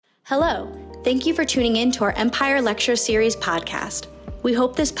Hello. Thank you for tuning in to our Empire Lecture Series podcast. We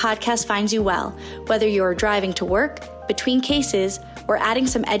hope this podcast finds you well, whether you're driving to work, between cases, or adding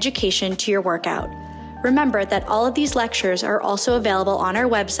some education to your workout. Remember that all of these lectures are also available on our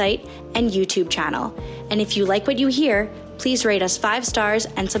website and YouTube channel. And if you like what you hear, please rate us 5 stars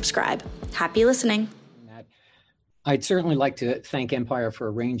and subscribe. Happy listening. I'd certainly like to thank Empire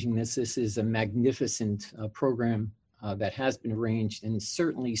for arranging this. This is a magnificent program that has been arranged, and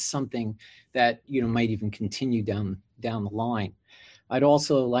certainly something that might even continue down the line. I'd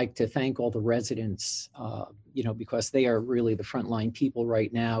also like to thank all the residents, because they are really the frontline people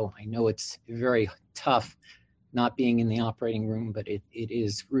right now. I know it's very tough not being in the operating room, but it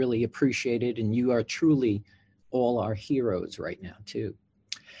is really appreciated, and you are truly all our heroes right now too.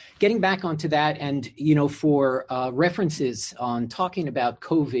 Getting back onto that, and for references on talking about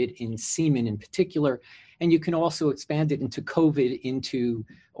COVID in semen in particular, and you can also expand it into COVID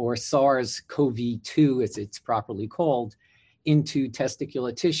or SARS-CoV-2 as it's properly called, into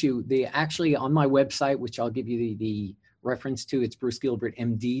testicular tissue. They actually, on my website, which I'll give you the reference to, it's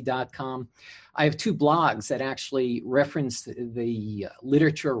brucegilbertmd.com. I have 2 blogs that actually reference the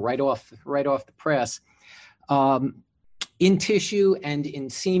literature right off the press. In tissue and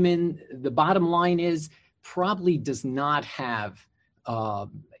in semen, the bottom line is probably does not have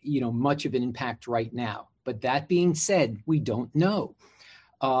much of an impact right now. But that being said, we don't know.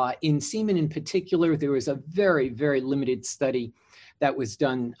 In semen in particular, there was a very, very limited study that was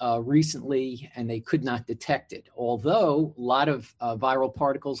done recently, and they could not detect it. Although a lot of viral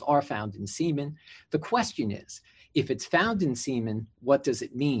particles are found in semen, the question is, if it's found in semen, what does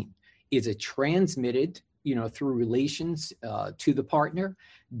it mean? Is it transmitted through relations to the partner?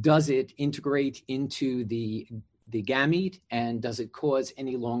 Does it integrate into the gamete, and does it cause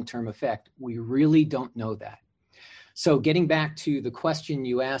any long-term effect? We really don't know that. So getting back to the question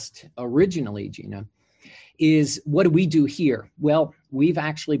you asked originally, Gina, is what do we do here? Well, we've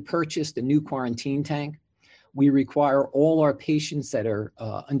actually purchased a new quarantine tank. We require all our patients that are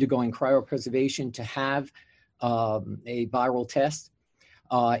undergoing cryopreservation to have a viral test.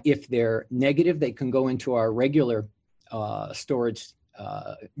 If they're negative, they can go into our regular storage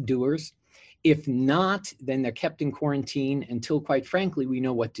dewars. If not, then they're kept in quarantine until, quite frankly, we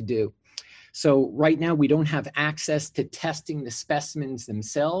know what to do. So right now, we don't have access to testing the specimens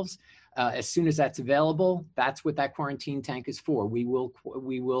themselves. As soon as that's available, that's what that quarantine tank is for. We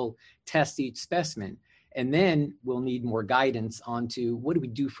will test each specimen, and then we'll need more guidance onto what do we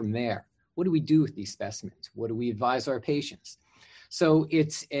do from there? What do we do with these specimens? What do we advise our patients? So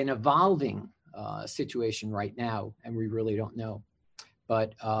it's an evolving situation right now, and we really don't know.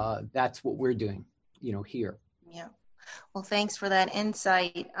 But that's what we're doing, here. Yeah. Well, thanks for that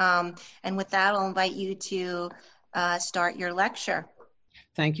insight. And with that, I'll invite you to start your lecture.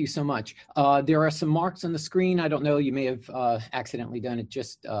 Thank you so much. There are some marks on the screen. I don't know, you may have accidentally done it.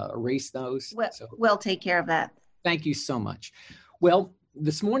 Just erase those. We'll take care of that. Thank you so much. Well,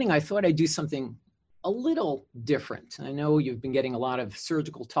 this morning I thought I'd do something a little different. I know you've been getting a lot of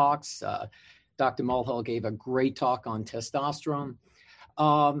surgical talks. Dr. Mulhall gave a great talk on testosterone.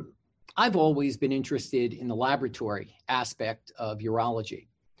 I've always been interested in the laboratory aspect of urology.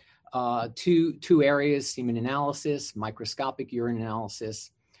 Two areas, semen analysis, microscopic urine analysis,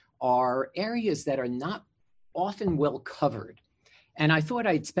 are areas that are not often well covered. And I thought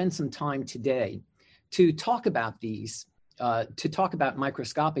I'd spend some time today to talk about these, to talk about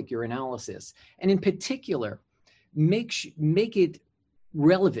microscopic urinalysis, and in particular, make it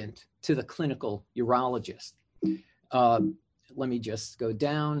relevant to the clinical urologist. Let me just go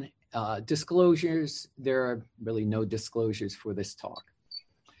down. Disclosures, there are really no disclosures for this talk.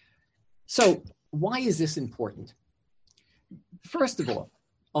 So why is this important? First of all,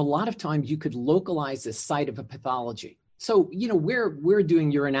 a lot of times you could localize the site of a pathology. So, we're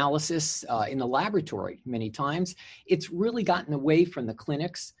doing urinalysis in the laboratory many times. It's really gotten away from the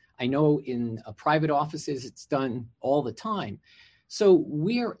clinics. I know in private offices, it's done all the time. So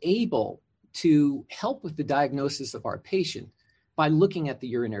we are able to help with the diagnosis of our patient by looking at the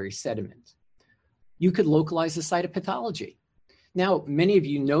urinary sediment. You could localize the site of pathology. Now, many of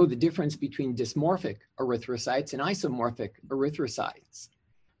you know the difference between dysmorphic erythrocytes and isomorphic erythrocytes.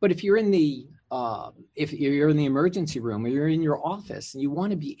 But if you're in the emergency room or you're in your office and you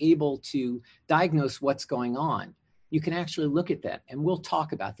want to be able to diagnose what's going on, you can actually look at that. And we'll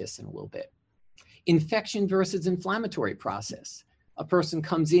talk about this in a little bit. Infection versus inflammatory process. A person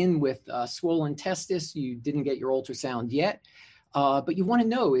comes in with swollen testis, you didn't get your ultrasound yet, but you want to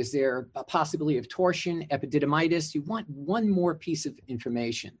know, is there a possibility of torsion, epididymitis? You want one more piece of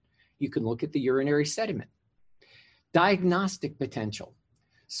information. You can look at the urinary sediment. Diagnostic potential.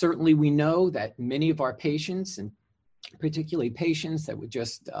 Certainly, we know that many of our patients, and particularly patients that were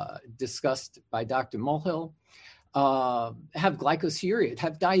just discussed by Dr. Mulhill, have glycosuria,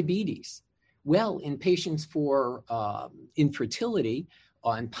 have diabetes. Well, in patients for infertility,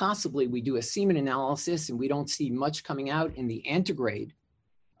 and possibly we do a semen analysis and we don't see much coming out in the antegrade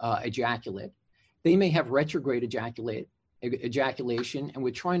ejaculate, they may have retrograde ejaculation, and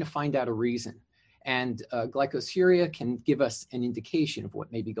we're trying to find out a reason. And glycosuria can give us an indication of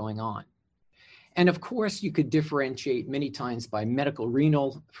what may be going on. And of course, you could differentiate many times by medical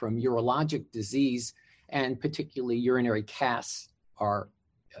renal from urologic disease, and particularly urinary casts are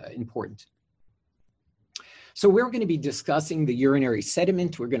important. So we're going to be discussing the urinary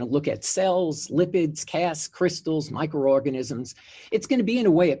sediment. We're going to look at cells, lipids, casts, crystals, microorganisms. It's going to be, in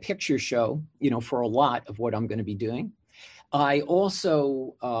a way, a picture show, for a lot of what I'm going to be doing. I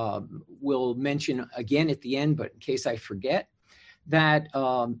also will mention again at the end, but in case I forget, that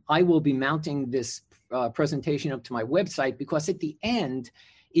I will be mounting this presentation up to my website, because at the end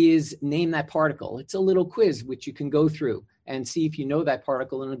is Name That Particle. It's a little quiz which you can go through and see if you know that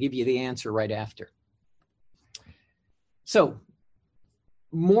particle, and it'll give you the answer right after. So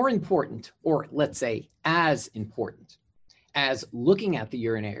more important, or let's say as important as looking at the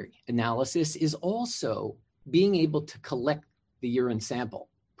urinary analysis, is also being able to collect the urine sample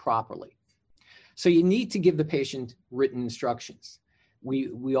properly. So you need to give the patient written instructions.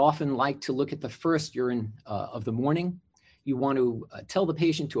 We often like to look at the first urine of the morning. You want to tell the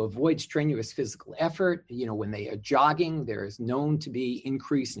patient to avoid strenuous physical effort. When they are jogging, there is known to be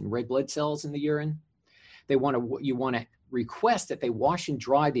increase in red blood cells in the urine. You want to request that they wash and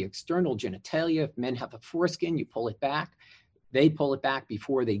dry the external genitalia. If men have a foreskin, you pull it back. They pull it back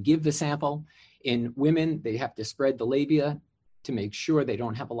before they give the sample. In women, they have to spread the labia to make sure they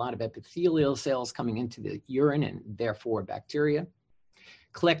don't have a lot of epithelial cells coming into the urine and therefore bacteria.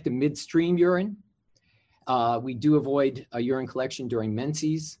 Collect the midstream urine. We do avoid a urine collection during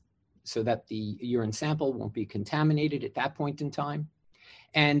menses so that the urine sample won't be contaminated at that point in time.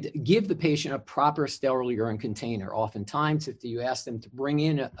 And give the patient a proper sterile urine container. Oftentimes, if you ask them to bring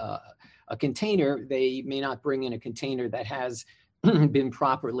in a container, they may not bring in a container that has been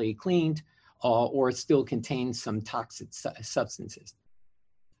properly cleaned or still contains some toxic substances.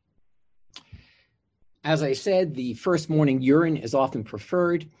 As I said, the first morning urine is often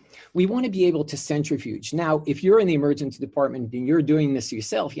preferred. We want to be able to centrifuge. Now, if you're in the emergency department and you're doing this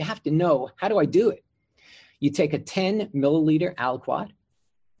yourself, you have to know, how do I do it? You take a 10 milliliter aliquot,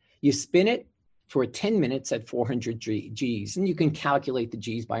 you spin it for 10 minutes at 400 Gs, and you can calculate the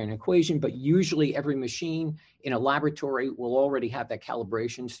Gs by an equation, but usually every machine in a laboratory will already have that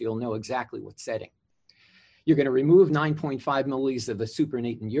calibration, so you'll know exactly what setting. You're going to remove 9.5 milliliters of the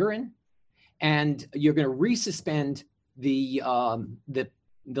supernatant urine, and you're going to resuspend the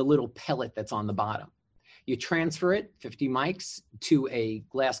little pellet that's on the bottom. You transfer it, 50 mics, to a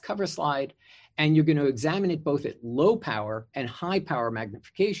glass cover slide, and you're going to examine it both at low power and high power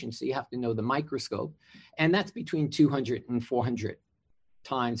magnification. So you have to know the microscope, and that's between 200 and 400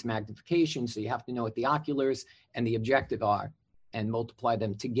 times magnification. So you have to know what the oculars and the objective are and multiply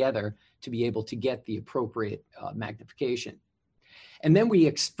them together to be able to get the appropriate magnification. And then we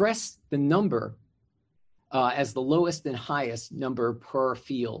express the number as the lowest and highest number per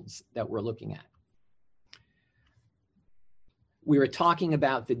fields that we're looking at. We were talking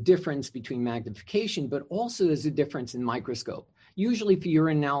about the difference between magnification, but also there's a difference in microscope. Usually for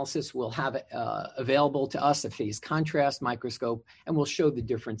urine analysis, we'll have available to us a phase contrast microscope, and we'll show the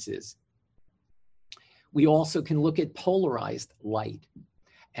differences. We also can look at polarized light.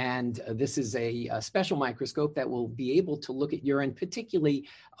 And this is a special microscope that will be able to look at urine, particularly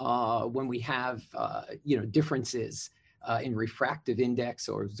when we have differences in refractive index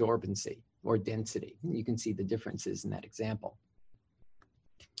or absorbency or density. And you can see the differences in that example.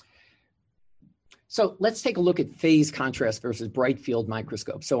 So let's take a look at phase contrast versus bright field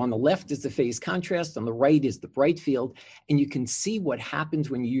microscope. So on the left is the phase contrast, on the right is the bright field, and you can see what happens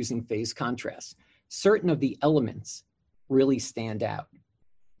when you're using phase contrast. Certain of the elements really stand out.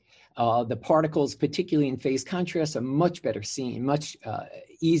 The particles, particularly in phase contrast, are much better seen, much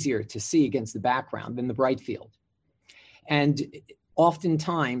easier to see against the background than the bright field. And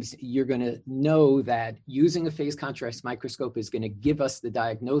oftentimes, you're going to know that using a phase contrast microscope is going to give us the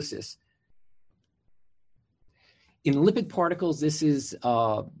diagnosis. In lipid particles, this is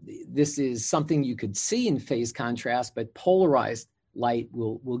something you could see in phase contrast, but polarized light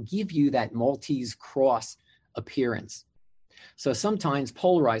will give you that Maltese cross appearance. So sometimes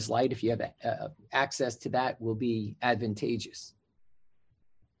polarized light, if you have access to that, will be advantageous.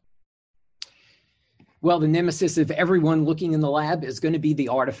 Well, the nemesis of everyone looking in the lab is going to be the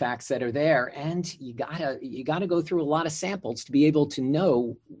artifacts that are there. And you gotta go through a lot of samples to be able to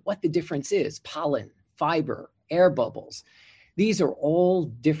know what the difference is. Pollen, fiber, air bubbles. These are all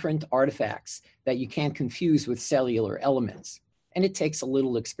different artifacts that you can't confuse with cellular elements. And it takes a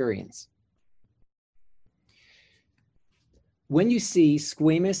little experience. When you see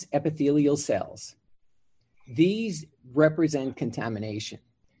squamous epithelial cells, these represent contamination.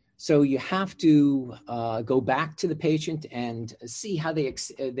 So you have to go back to the patient and see how they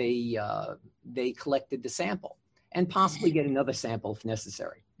collected the sample, and possibly get another sample if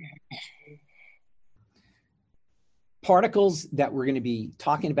necessary. Particles that we're going to be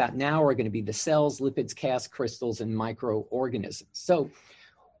talking about now are going to be the cells, lipids, casts, crystals, and microorganisms. So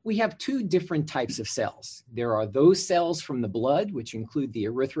we have two different types of cells. There are those cells from the blood, which include the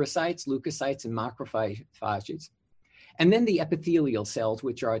erythrocytes, leukocytes, and macrophages. And then the epithelial cells,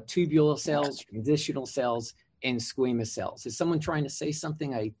 which are tubular cells, transitional cells, and squamous cells. Is someone trying to say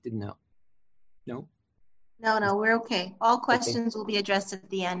something I didn't know? No? No, we're okay. All questions will be addressed at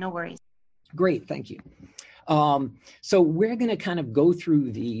the end, no worries. Great, thank you. So we're going to kind of go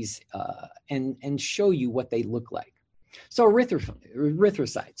through these and show you what they look like. So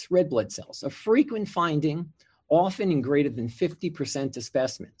erythrocytes, red blood cells, a frequent finding, often in greater than 50% of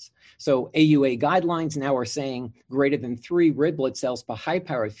specimens. So AUA guidelines now are saying greater than 3 red blood cells per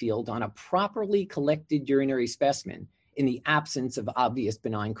high-powered field on a properly collected urinary specimen in the absence of obvious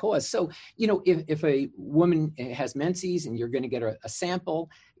benign cause. So, you know, if a woman has menses and you're going to get a sample,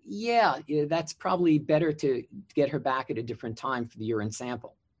 yeah, that's probably better to get her back at a different time for the urine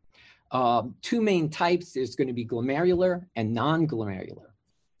sample. Two main types, there's going to be glomerular and non-glomerular.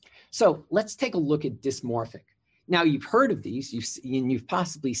 So let's take a look at dysmorphic. Now, you've heard of these, you've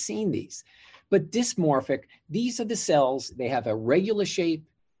possibly seen these, but dysmorphic, these are the cells, they have a regular shape,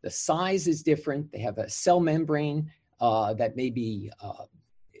 the size is different, they have a cell membrane that may be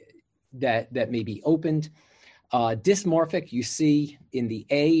opened. Dysmorphic, you see in the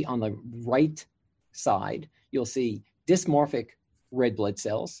A on the right side, you'll see dysmorphic red blood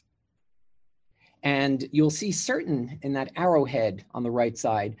cells. And you'll see certain in that arrowhead on the right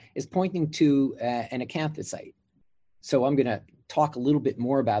side is pointing to an acanthocyte. So I'm going to talk a little bit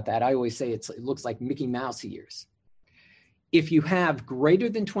more about that. I always say it looks like Mickey Mouse ears. If you have greater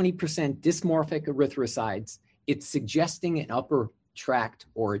than 20% dysmorphic erythrocytes, it's suggesting an upper tract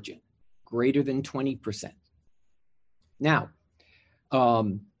origin, greater than 20%. Now,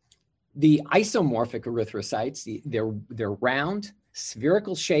 the isomorphic erythrocytes, they're round,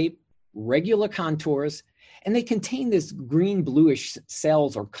 spherical shape, regular contours, and they contain this green bluish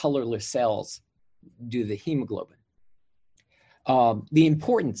cells or colorless cells due to the hemoglobin. The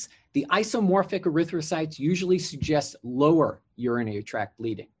importance, the isomorphic erythrocytes usually suggest lower urinary tract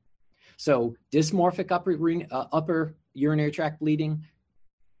bleeding. So dysmorphic upper urinary tract bleeding,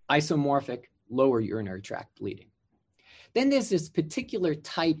 isomorphic lower urinary tract bleeding. Then there's this particular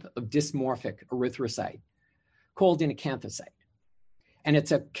type of dysmorphic erythrocyte called an acanthocyte. And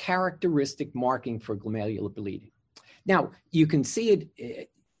it's a characteristic marking for glomerular bleeding. Now, you can see it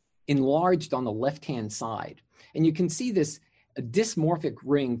enlarged on the left-hand side. And you can see this dysmorphic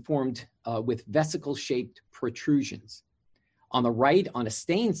ring formed with vesicle-shaped protrusions. On the right, on a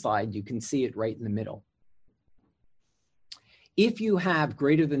stained slide, you can see it right in the middle. If you have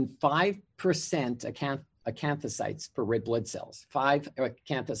greater than 5% acanthocytes per red blood cells, 5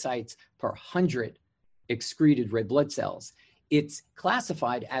 acanthocytes per 100 excreted red blood cells, it's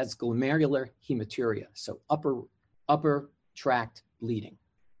classified as glomerular hematuria, so upper tract bleeding.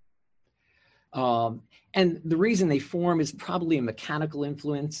 And the reason they form is probably a mechanical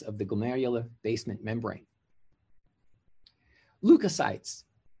influence of the glomerular basement membrane. Leukocytes.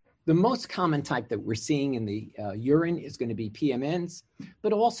 The most common type that we're seeing in the urine is going to be PMNs,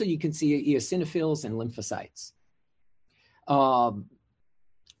 but also you can see eosinophils and lymphocytes.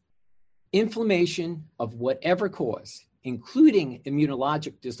 Inflammation of whatever cause, including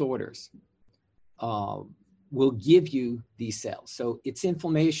immunologic disorders, will give you these cells. So it's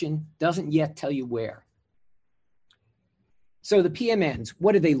inflammation, doesn't yet tell you where. So the PMNs,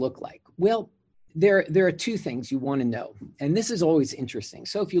 what do they look like? Well, there are two things you want to know, and this is always interesting.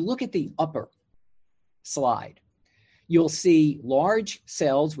 So if you look at the upper slide, you'll see large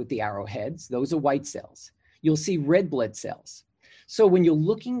cells with the arrowheads. Those are white cells. You'll see red blood cells. So when you're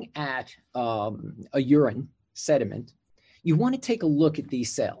looking at a urine sediment, you want to take a look at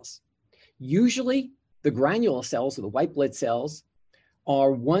these cells. Usually, the granular cells, or the white blood cells,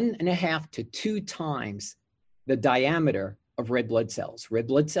 are 1.5 to 2 times the diameter of red blood cells. Red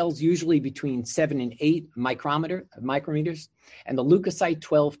blood cells usually between 7 and 8 micrometers, and the leukocyte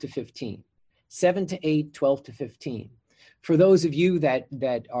 12 to 15. 7 to 8, 12 to 15. For those of you that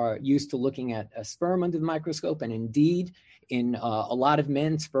are used to looking at a sperm under the microscope, and indeed, in a lot of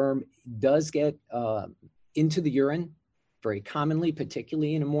men, sperm does get into the urine very commonly,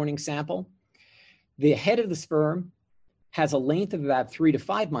 particularly in a morning sample. The head of the sperm has a length of about 3 to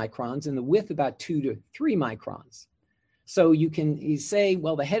 5 microns and the width about 2 to 3 microns. So you say,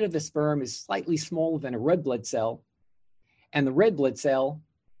 well, the head of the sperm is slightly smaller than a red blood cell, and the red blood cell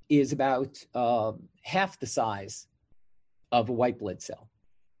is about half the size of a white blood cell.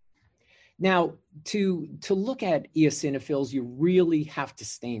 Now, to look at eosinophils, you really have to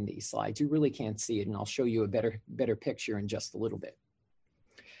stain these slides. You really can't see it, and I'll show you a better picture in just a little bit.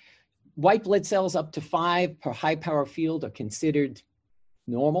 White blood cells up to 5 per high power field are considered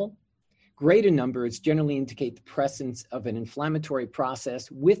normal. Greater numbers generally indicate the presence of an inflammatory process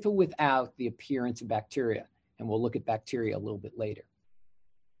with or without the appearance of bacteria, and we'll look at bacteria a little bit later.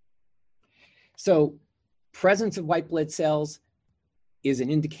 So, presence of white blood cells is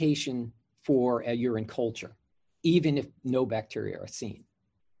an indication for a urine culture, even if no bacteria are seen.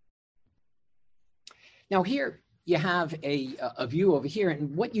 Now here you have a view over here,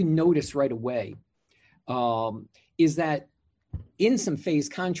 and what you notice right away is that in some phase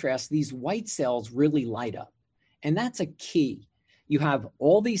contrast, these white cells really light up, and that's a key. You have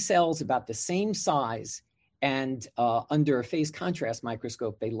all these cells about the same size, and under a phase contrast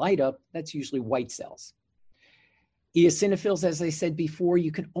microscope, they light up. That's usually white cells. Eosinophils, as I said before,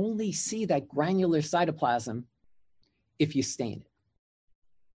 you can only see that granular cytoplasm if you stain it.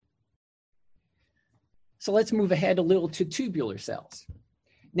 So let's move ahead a little to tubular cells.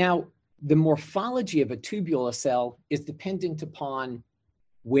 Now, the morphology of a tubular cell is dependent upon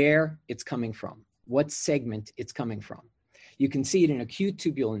where it's coming from, what segment it's coming from. You can see it in acute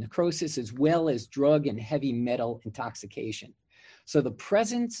tubular necrosis as well as drug and heavy metal intoxication. So the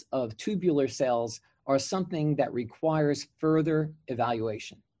presence of tubular cells are something that requires further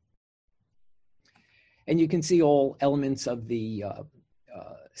evaluation. And you can see all elements of the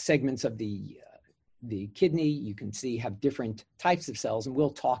segments of the kidney. You can see have different types of cells, and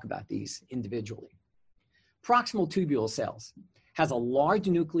we'll talk about these individually. Proximal tubule cells has a large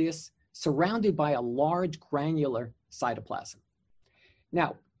nucleus surrounded by a large granular cytoplasm.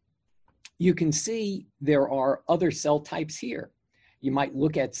 Now, you can see there are other cell types here. You might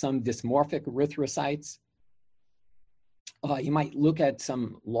look at some dysmorphic erythrocytes. You might look at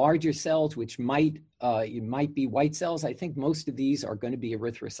some larger cells, which might be white cells. I think most of these are going to be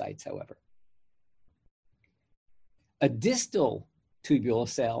erythrocytes, however. A distal tubule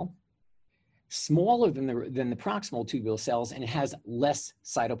cell, smaller than the proximal tubule cells, and it has less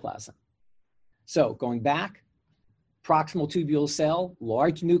cytoplasm. So going back, proximal tubule cell,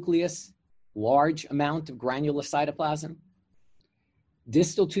 large nucleus, large amount of granular cytoplasm.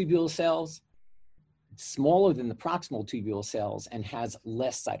 Distal tubule cells, smaller than the proximal tubule cells and has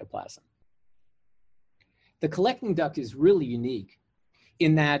less cytoplasm. The collecting duct is really unique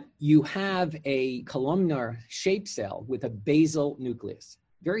in that you have a columnar shaped cell with a basal nucleus.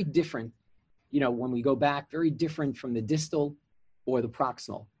 Very different, when we go back, very different from the distal or the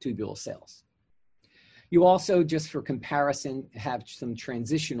proximal tubule cells. You also, just for comparison, have some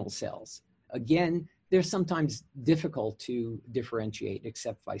transitional cells. Again, they're sometimes difficult to differentiate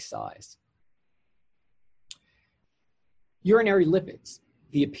except by size. Urinary lipids,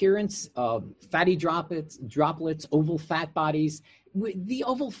 the appearance of fatty droplets, oval fat bodies. The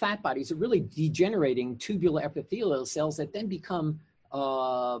oval fat bodies are really degenerating tubular epithelial cells that then become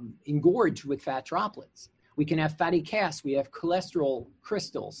engorged with fat droplets. We can have fatty casts, we have cholesterol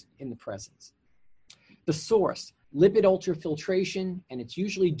crystals in the presence. The source, lipid ultrafiltration, and it's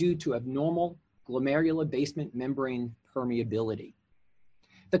usually due to abnormal glomerular basement membrane permeability.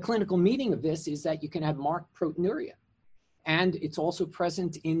 The clinical meaning of this is that you can have marked proteinuria, and it's also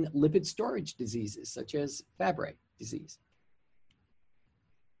present in lipid storage diseases such as Fabry disease.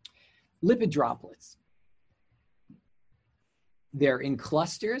 Lipid droplets. They're in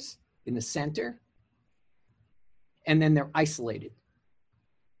clusters in the center, and then they're isolated.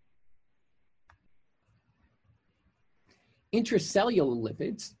 Intracellular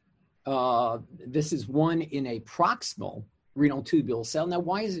lipids, this is one in a proximal renal tubule cell. Now,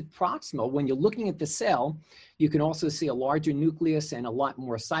 why is it proximal? When you're looking at the cell, you can also see a larger nucleus and a lot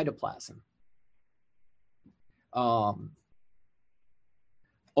more cytoplasm.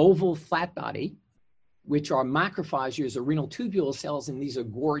 Oval flat body, which are macrophages or renal tubule cells, and these are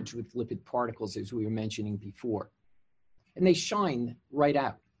gorged with lipid particles, as we were mentioning before. And they shine right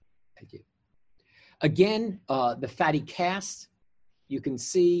out at you. Again, the fatty casts, you can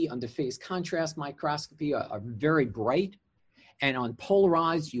see under phase contrast microscopy are very bright, And on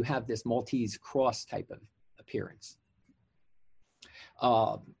polarized, you have this Maltese cross type of appearance.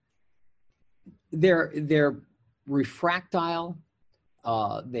 They're refractile.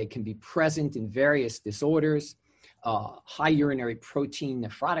 They can be present in various disorders, high urinary protein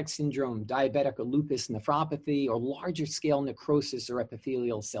nephrotic syndrome, diabetic or lupus nephropathy, or larger scale necrosis or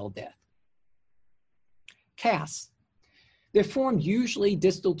epithelial cell death. CAS. They're formed usually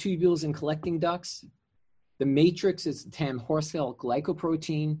distal tubules and collecting ducts. The matrix is the Tamm-Horsfeld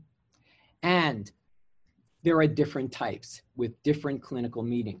glycoprotein, and there are different types with different clinical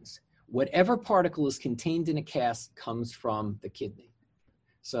meanings. Whatever particle is contained in a CAS comes from the kidney.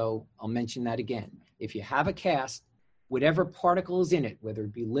 So I'll mention that again. If you have a CAS, whatever particle is in it, whether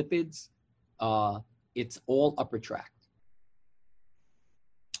it be lipids, it's all upper tract.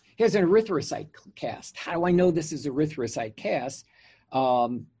 Here's an erythrocyte CAS. How do I know this is erythrocyte CAS?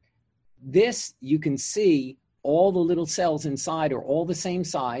 This, you can see all the little cells inside are all the same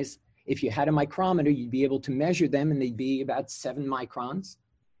size. If you had a micrometer, you'd be able to measure them, and they'd be about 7 microns.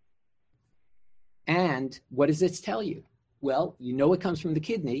 And what does this tell you? Well, you know it comes from the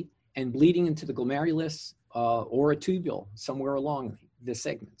kidney and bleeding into the glomerulus or a tubule somewhere along the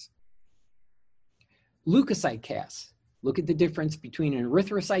segments. Leukocyte CAS. Look at the difference between an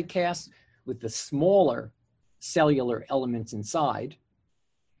erythrocyte CAS with the smaller cellular elements inside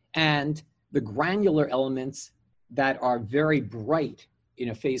and the granular elements that are very bright in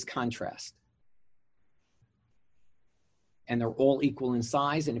a phase contrast. And they're all equal in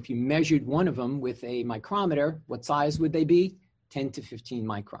size. And if you measured one of them with a micrometer, what size would they be? 10 to 15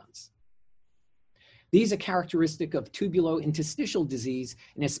 microns. These are characteristic of tubulointerstitial disease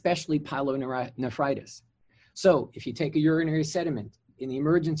and especially pyelonephritis. So if you take a urinary sediment in the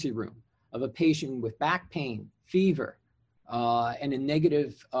emergency room of a patient with back pain, fever, and a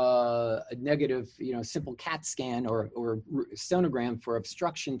negative simple CAT scan or sonogram for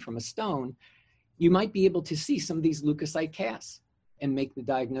obstruction from a stone, you might be able to see some of these leukocyte CAS and make the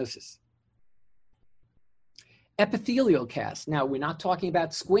diagnosis. Epithelial CAS. Now, we're not talking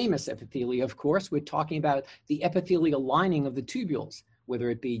about squamous epithelia, of course. We're talking about the epithelial lining of the tubules, whether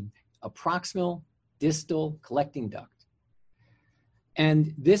it be a proximal, distal, collecting duct.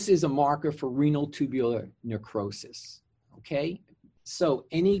 And this is a marker for renal tubular necrosis, okay? So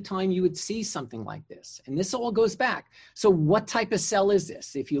anytime you would see something like this, and this all goes back. So what type of cell is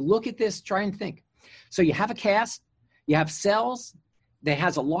this? If you look at this, try and think. So you have a CAS, you have cells that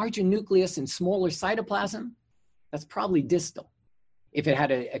has a larger nucleus and smaller cytoplasm. That's probably distal. If it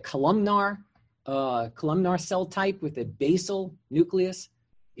had a columnar cell type with a basal nucleus,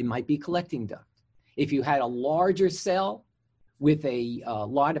 it might be collecting duct. If you had a larger cell with a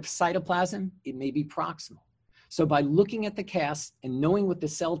lot of cytoplasm, it may be proximal. So by looking at the CAS and knowing what the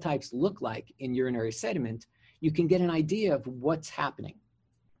cell types look like in urinary sediment, you can get an idea of what's happening.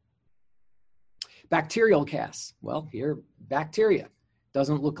 Bacterial CAS. Well, here, bacteria.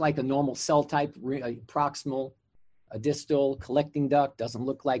 Doesn't look like a normal cell type, proximal, a distal, collecting duct, doesn't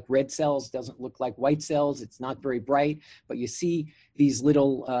look like red cells, doesn't look like white cells. It's not very bright, but you see these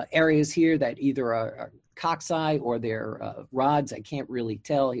little areas here that either are cocci or they're rods. I can't really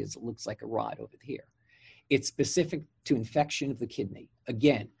tell. It looks like a rod over here. It's specific to infection of the kidney.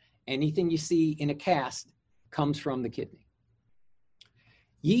 Again, anything you see in a CAS comes from the kidney.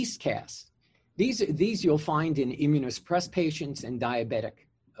 Yeast CAS. These you'll find in immunosuppressed patients and diabetic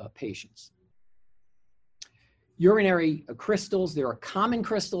patients. Urinary crystals, there are common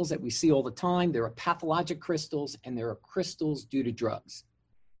crystals that we see all the time. There are pathologic crystals, and there are crystals due to drugs.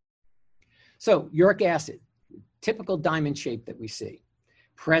 So uric acid, typical diamond shape that we see.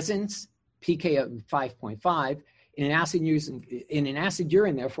 Presence, pK of 5.5, in an acid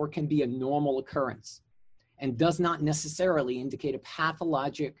urine, therefore, can be a normal occurrence and does not necessarily indicate a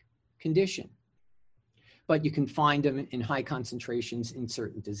pathologic condition. But you can find them in high concentrations in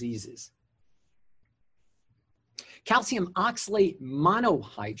certain diseases. Calcium oxalate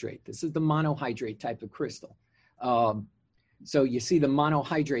monohydrate. This is the monohydrate type of crystal. So you see the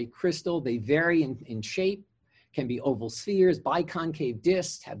monohydrate crystal. They vary in shape, can be oval spheres, biconcave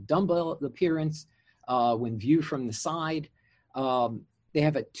discs, have dumbbell appearance when viewed from the side. They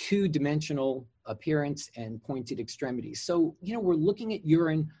have a two-dimensional appearance and pointed extremities. So, we're looking at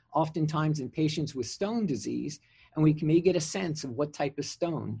urine oftentimes in patients with stone disease, and we may get a sense of what type of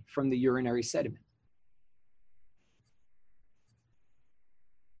stone from the urinary sediment.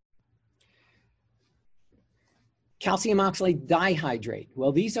 Calcium oxalate dihydrate.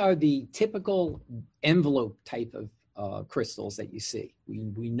 Well, these are the typical envelope type of crystals that you see.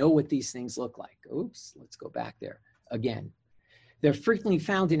 We know what these things look like. Oops, let's go back there again. They're frequently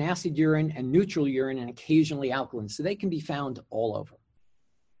found in acid urine and neutral urine and occasionally alkaline, so they can be found all over.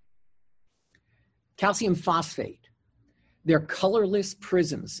 Calcium phosphate. They're colorless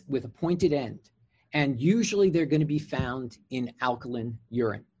prisms with a pointed end, and usually they're going to be found in alkaline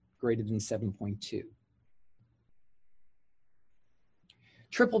urine, greater than 7.2.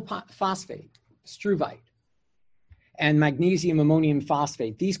 Triple phosphate, struvite, and magnesium ammonium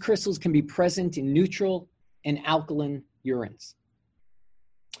phosphate. These crystals can be present in neutral and alkaline urines.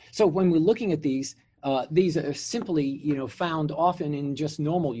 So when we're looking at these are simply, found often in just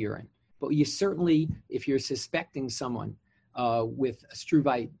normal urine. But you certainly, if you're suspecting someone with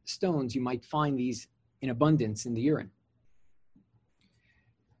struvite stones, you might find these in abundance in the urine.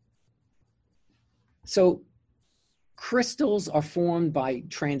 So crystals are formed by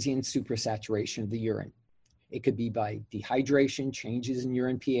transient supersaturation of the urine. It could be by dehydration, changes in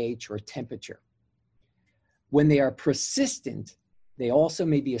urine pH, or temperature. When they are persistent, they also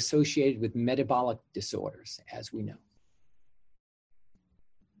may be associated with metabolic disorders, as we know.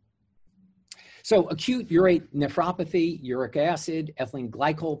 So acute urate nephropathy, uric acid, ethylene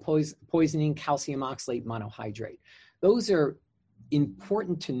glycol poisoning, calcium oxalate monohydrate. Those are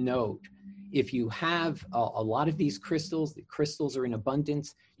important to note. If you have a lot of these crystals, the crystals are in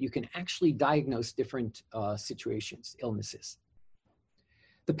abundance, you can actually diagnose different situations, illnesses.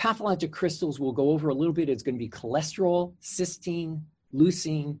 The pathologic crystals we'll go over a little bit. It's going to be cholesterol, cysteine,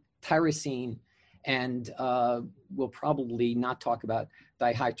 leucine, tyrosine, and we'll probably not talk about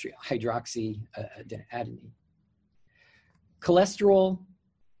dihydroxyadenine. Cholesterol,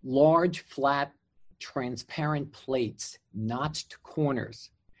 large, flat, transparent plates, notched corners.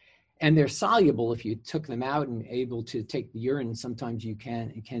 And they're soluble if you took them out and able to take the urine. Sometimes you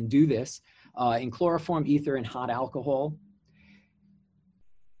can do this in chloroform, ether, and hot alcohol.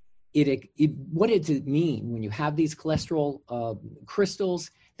 What does it mean when you have these cholesterol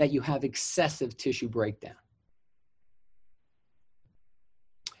crystals? That you have excessive tissue breakdown.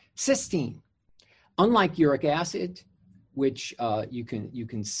 Cysteine, unlike uric acid, which you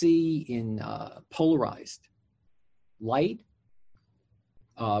can see in polarized light,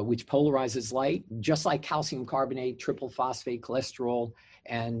 which polarizes light, just like calcium carbonate, triple phosphate, cholesterol,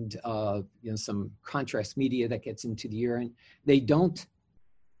 and some contrast media that gets into the urine. They don't,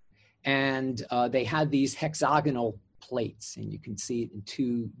 and they have these hexagonal plates, and you can see it in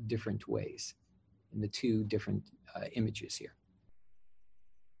two different ways in the two different images here.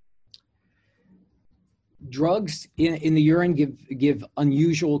 Drugs in the urine give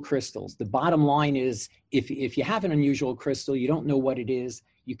unusual crystals. The bottom line is, if you have an unusual crystal, you don't know what it is,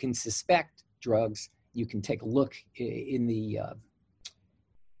 you can suspect drugs. You can take a look in the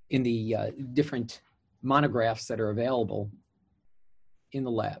different monographs that are available in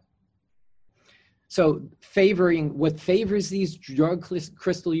the lab. So what favors these drug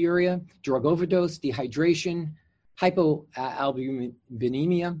crystalluria? Drug overdose, dehydration,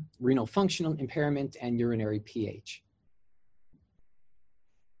 hypoalbuminemia, renal functional impairment, and urinary pH.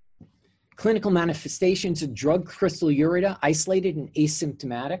 Clinical manifestations of drug crystalluria, isolated and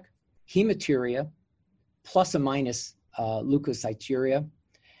asymptomatic, hematuria, plus or minus leukocyturia,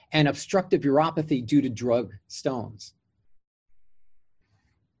 and obstructive uropathy due to drug stones.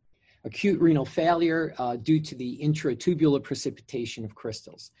 Acute renal failure due to the intratubular precipitation of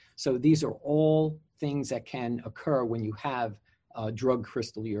crystals. So these are all things that can occur when you have drug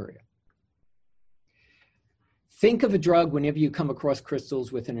crystalluria. Think of a drug whenever you come across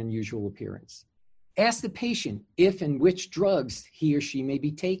crystals with an unusual appearance. Ask the patient if and which drugs he or she may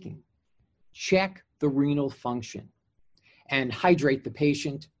be taking. Check the renal function and hydrate the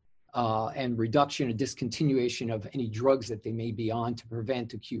patient and reduction or discontinuation of any drugs that they may be on to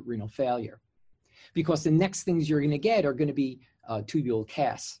prevent acute renal failure. Because the next things you're going to get are going to be tubular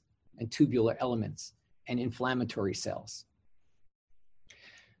casts and tubular elements and inflammatory cells.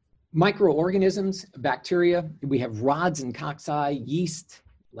 Microorganisms, bacteria, we have rods and cocci, yeast,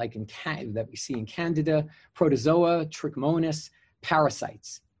 like that we see in Candida, protozoa, trichomonas,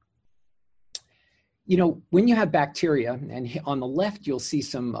 parasites. When you have bacteria, and on the left, you'll see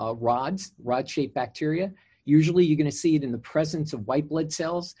some rod-shaped bacteria. Usually you're going to see it in the presence of white blood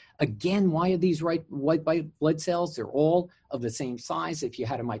cells. Again, why are these white blood cells? They're all of the same size. If you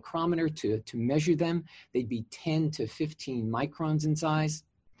had a micrometer to measure them, they'd be 10 to 15 microns in size.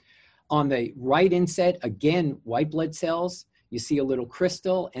 On the right inset, again, white blood cells. You see a little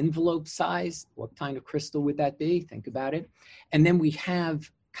crystal, envelope size. What kind of crystal would that be? Think about it. And then we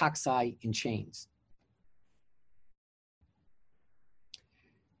have cocci in chains.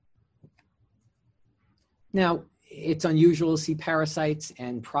 Now, it's unusual to see parasites,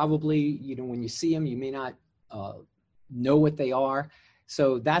 and probably, when you see them, you may not know what they are.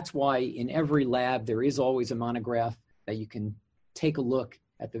 So that's why in every lab, there is always a monograph that you can take a look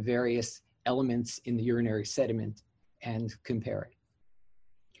at the various elements in the urinary sediment and compare it.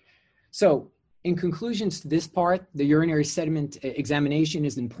 So in conclusions to this part, the urinary sediment examination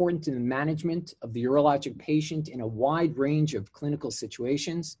is important in the management of the urologic patient in a wide range of clinical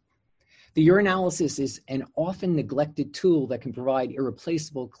situations. The urinalysis is an often neglected tool that can provide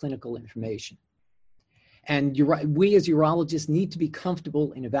irreplaceable clinical information. And we as urologists need to be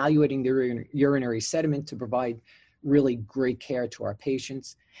comfortable in evaluating the urinary sediment to provide really great care to our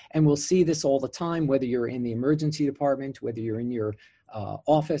patients. And we'll see this all the time, whether you're in the emergency department, whether you're in your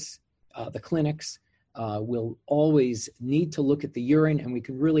office, the clinics. We'll always need to look at the urine, and we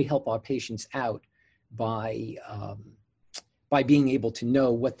can really help our patients out by being able to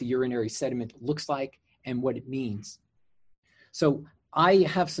know what the urinary sediment looks like and what it means. So I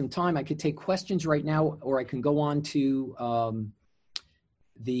have some time. I could take questions right now, or I can go on to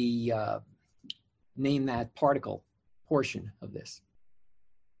the name that particle portion of this.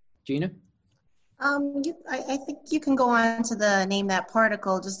 Gina? I think you can go on to the name that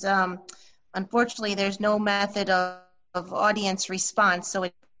particle. Just unfortunately, there's no method of audience response, so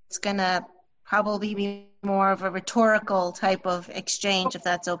it's going to probably be more of a rhetorical type of exchange, if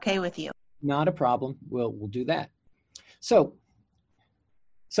that's okay with you. Not a problem. We'll do that. So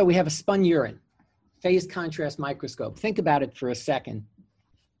we have a spun urine, phase contrast microscope. Think about it for a second.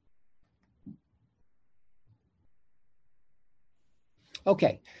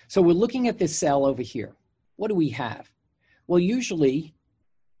 Okay, so we're looking at this cell over here. What do we have? Well, usually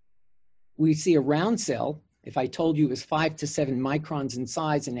we see a round cell. If I told you it was 5 to 7 microns in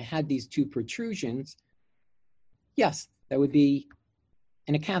size and it had these two protrusions, yes, that would be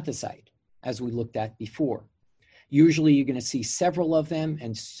an acanthocyte, as we looked at before. Usually you're going to see several of them,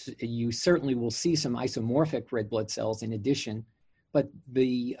 and you certainly will see some isomorphic red blood cells in addition, but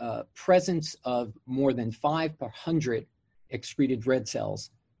the presence of more than 5 per 100 excreted red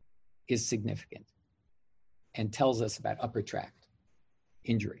cells is significant and tells us about upper tract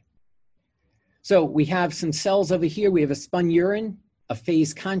injury. So we have some cells over here. We have a spun urine, a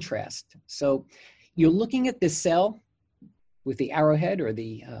phase contrast. So you're looking at this cell with the arrowhead or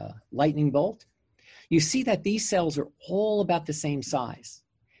the lightning bolt. You see that these cells are all about the same size.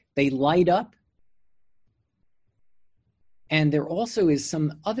 They light up. And there also is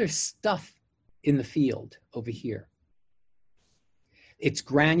some other stuff in the field over here. It's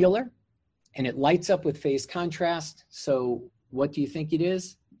granular, and it lights up with phase contrast. So what do you think it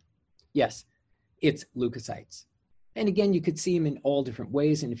is? Yes, it's leukocytes. And again, you could see them in all different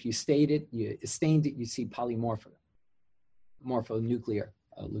ways. And if you stained it, you see polymorphonuclear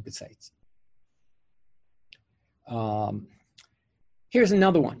leukocytes. Here's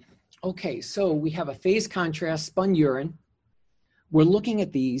another one. Okay, so we have a phase contrast spun urine. We're looking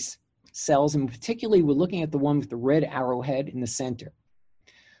at these cells, and particularly we're looking at the one with the red arrowhead in the center.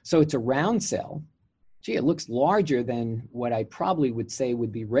 So it's a round cell. Gee, it looks larger than what I probably would say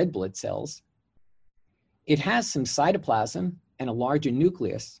would be red blood cells. It has some cytoplasm and a larger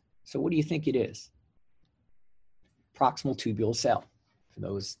nucleus. So what do you think it is? Proximal tubule cell, for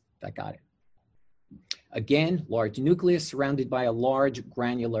those that got it. Again, large nucleus surrounded by a large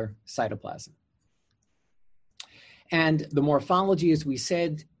granular cytoplasm. And the morphology, as we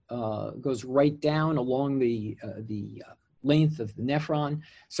said, goes right down along the length of the nephron.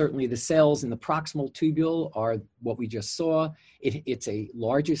 Certainly the cells in the proximal tubule are what we just saw. It's a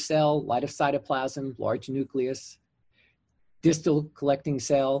larger cell, light of cytoplasm, large nucleus. Distal collecting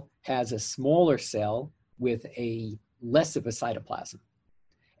cell has a smaller cell with a less of a cytoplasm.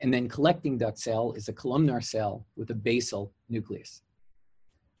 And then collecting duct cell is a columnar cell with a basal nucleus.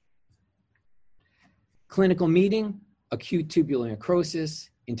 Clinical meaning, acute tubular necrosis,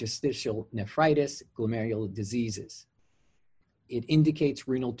 interstitial nephritis, glomerular diseases. It indicates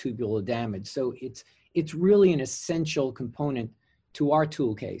renal tubular damage. So it's really an essential component to our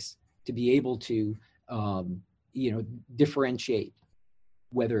tool case to be able to differentiate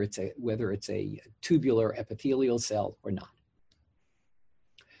whether it's a tubular epithelial cell or not.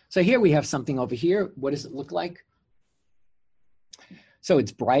 So here we have something over here. What does it look like? So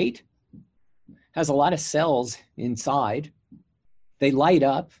it's bright, has a lot of cells inside. They light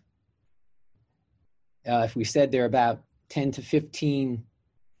up. If we said they're about 10 to 15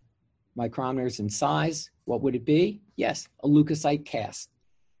 micrometers in size, what would it be? Yes, a leukocyte cast.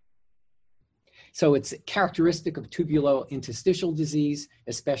 So it's characteristic of tubulointerstitial disease,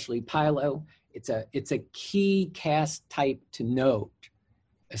 especially pyelo. It's a key cast type to note,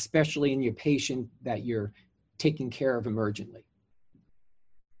 especially in your patient that you're taking care of emergently.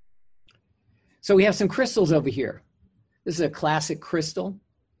 So we have some crystals over here. This is a classic crystal,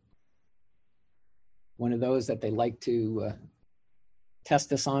 one of those that they like to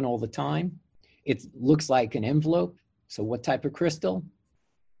test us on all the time. It looks like an envelope. So what type of crystal?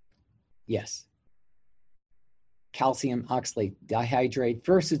 Yes. Calcium oxalate dihydrate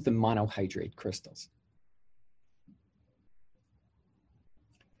versus the monohydrate crystals.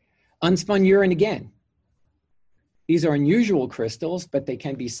 Unspun urine again. These are unusual crystals, but they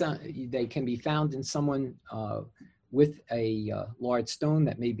can be found in someone with a large stone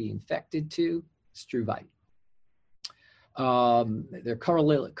that may be infected to struvite. They're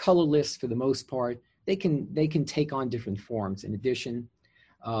colorless for the most part. They can take on different forms. In addition,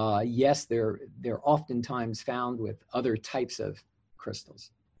 yes, they're oftentimes found with other types of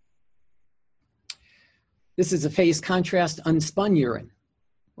crystals. This is a phase contrast unspun urine.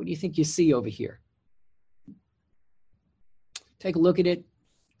 What do you think you see over here? Take a look at it.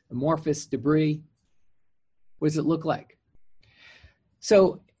 Amorphous debris. What does it look like?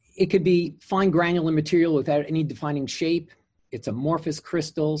 So it could be fine granular material without any defining shape. It's amorphous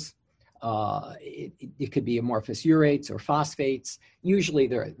crystals. It could be amorphous urates or phosphates. Usually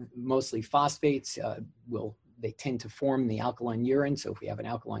they're mostly phosphates. They tend to form the alkaline urine. So if we have an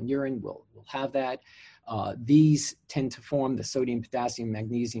alkaline urine, we'll have that. These tend to form the sodium, potassium,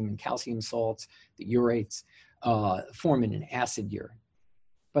 magnesium, and calcium salts, the urates, form in an acid urine.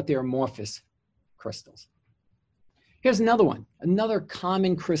 But they're amorphous crystals. Here's another one, another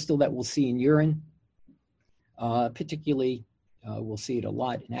common crystal that we'll see in urine. Particularly, we'll see it a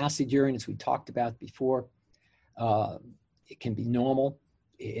lot in acid urine, as we talked about before. It can be normal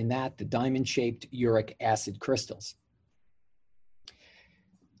in that, the diamond-shaped uric acid crystals.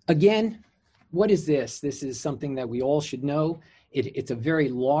 Again, what is this? This is something that we all should know. It's a very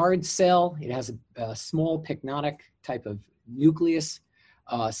large cell. It has a small pycnotic type of nucleus,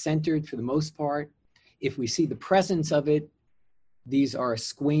 centered for the most part. If we see the presence of it, these are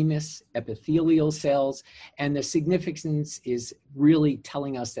squamous epithelial cells, and the significance is really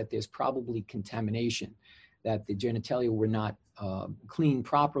telling us that there's probably contamination, that the genitalia were not cleaned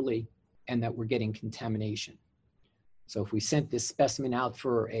properly, and that we're getting contamination. So if we sent this specimen out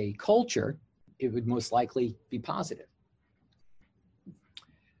for a culture, it would most likely be positive.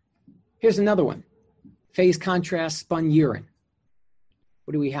 Here's another one, phase contrast spun urine.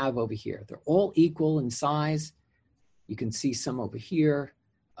 What do we have over here? They're all equal in size. You can see some over here.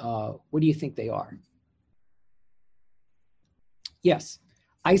 What do you think they are? Yes,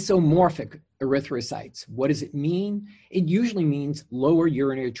 isomorphic erythrocytes. What does it mean? It usually means lower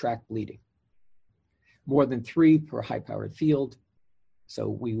urinary tract bleeding. More than 3 per high-powered field. So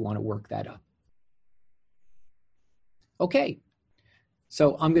we want to work that up. Okay,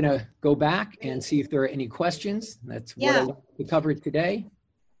 so I'm going to go back and see if there are any questions. That's what I want to cover today.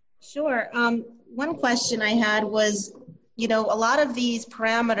 Sure. One question I had was, a lot of these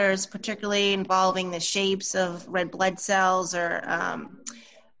parameters, particularly involving the shapes of red blood cells or,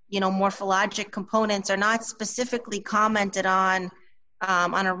 morphologic components, are not specifically commented on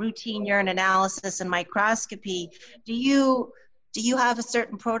a routine urine analysis and microscopy. Do you have a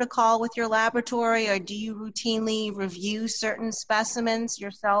certain protocol with your laboratory, or do you routinely review certain specimens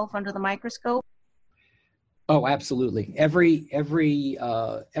yourself under the microscope? Oh, absolutely. Every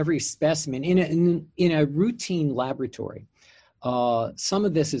specimen in a routine laboratory, some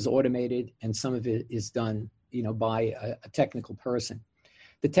of this is automated and some of it is done, by a technical person.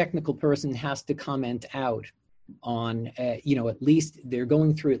 The technical person has to comment out on, at least they're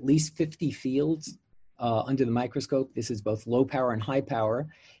going through at least 50 fields under the microscope. This is both low power and high power.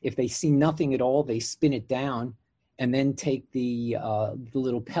 If they see nothing at all, they spin it down and then take the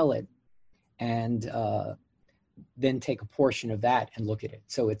little pellet and then take a portion of that and look at it.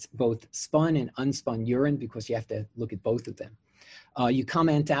 So it's both spun and unspun urine because you have to look at both of them. You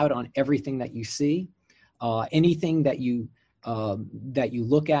comment out on everything that you see. Anything that you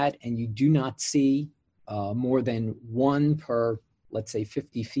look at and you do not see more than 1 per, let's say,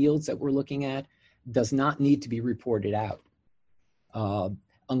 50 fields that we're looking at, does not need to be reported out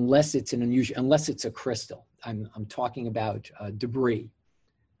unless it's unless it's a crystal. I'm talking about debris,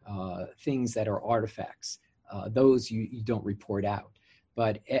 things that are artifacts. Those you don't report out.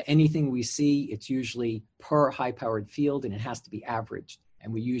 But anything we see, it's usually per high-powered field, and it has to be averaged.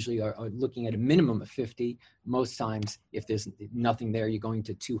 And we usually are looking at a minimum of 50. Most times, if there's nothing there, you're going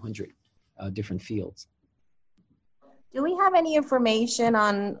to 200 different fields. Do we have any information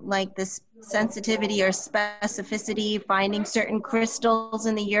on like the sensitivity or specificity finding certain crystals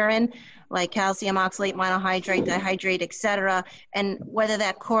in the urine, like calcium oxalate, monohydrate, dihydrate, etc., and whether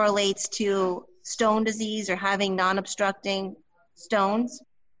that correlates to stone disease or having non-obstructing stones?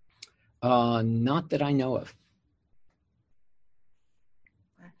 Not that I know of.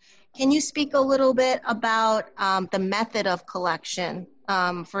 Can you speak a little bit about the method of collection?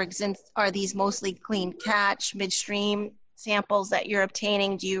 For example, are these mostly clean catch, midstream samples that you're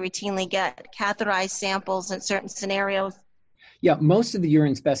obtaining? Do you routinely get catheterized samples in certain scenarios? Yeah, most of the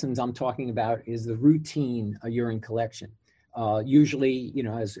urine specimens I'm talking about is the routine urine collection. Usually, you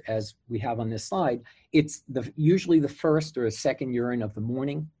know, as we have on this slide, it's usually the first or second urine of the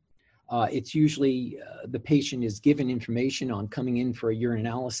morning. It's usually the patient is given information on coming in for a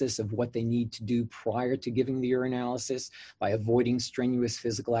urinalysis of what they need to do prior to giving the urinalysis by avoiding strenuous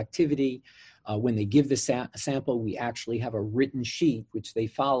physical activity. When they give the sample, we actually have a written sheet which they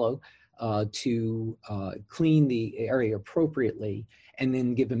follow to clean the area appropriately and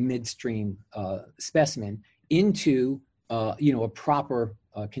then give a midstream specimen into a proper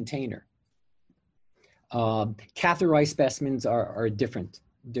container. Catheterized specimens are a different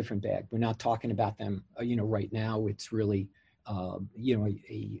bag. We're not talking about them, right now. It's really, a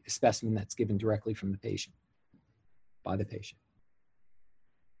specimen that's given directly from the patient, by the patient.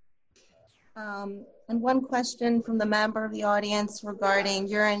 And one question from the member of the audience regarding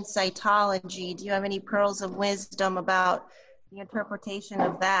urine cytology. Do you have any pearls of wisdom about the interpretation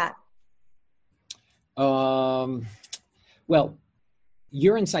of that? Well,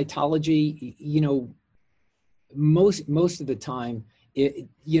 urine cytology, most of the time, the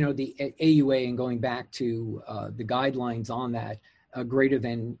AUA, and going back to the guidelines on that, greater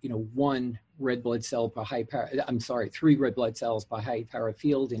than 1 red blood cell per high power, 3 red blood cells per high power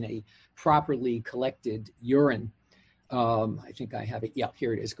field in a properly collected urine. I think I have it. Yeah,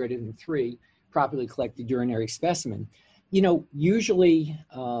 here it is. Greater than 3 properly collected urinary specimen. Usually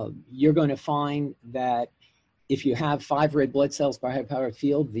you're going to find that if you have 5 red blood cells per high power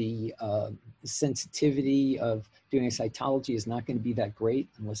field, the sensitivity of doing a cytology is not going to be that great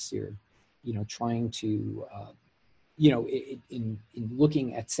unless you're, trying to, in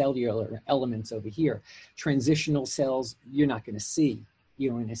looking at cellular elements over here. Transitional cells, you're not going to see,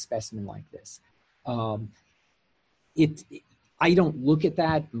 in a specimen like this. I don't look at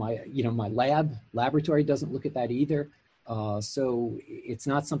that. My laboratory doesn't look at that either. So it's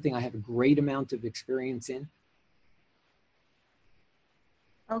not something I have a great amount of experience in.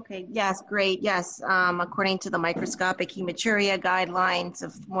 Okay, yes, great, yes. According to the microscopic hematuria guidelines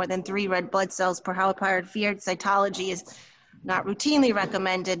of more than 3 red blood cells per high powered field, cytology is not routinely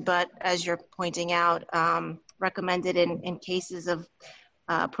recommended, but as you're pointing out, recommended in cases of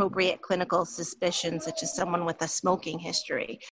appropriate clinical suspicion, such as someone with a smoking history.